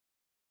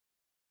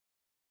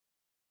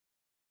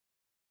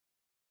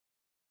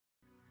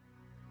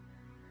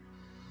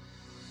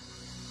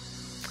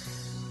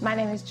My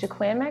name is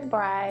Jaquin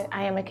McBride.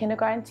 I am a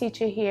kindergarten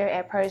teacher here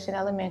at Persian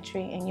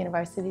Elementary in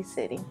University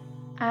City.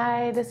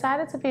 I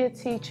decided to be a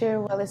teacher,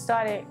 well, it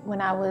started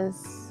when I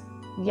was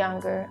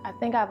younger. I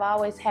think I've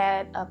always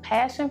had a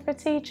passion for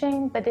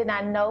teaching, but did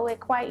not know it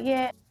quite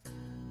yet.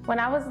 When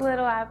I was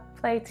little, I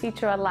played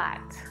teacher a lot.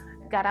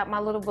 Got out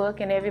my little book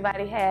and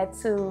everybody had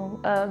to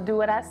do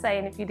what I say,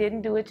 and if you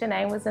didn't do it, your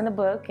name was in the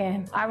book,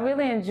 and I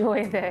really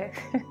enjoyed that.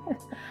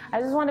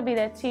 I just want to be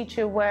that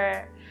teacher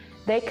where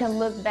they can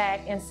look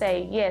back and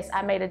say, yes,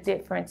 I made a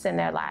difference in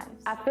their lives.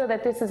 I feel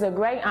that this is a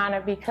great honor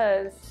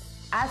because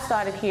I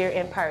started here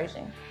in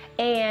Persian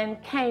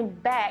and came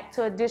back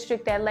to a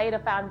district that laid a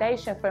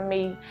foundation for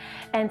me,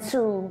 and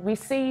to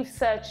receive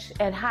such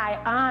a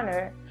high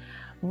honor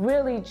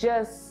really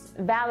just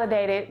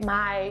validated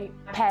my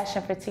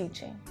passion for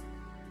teaching.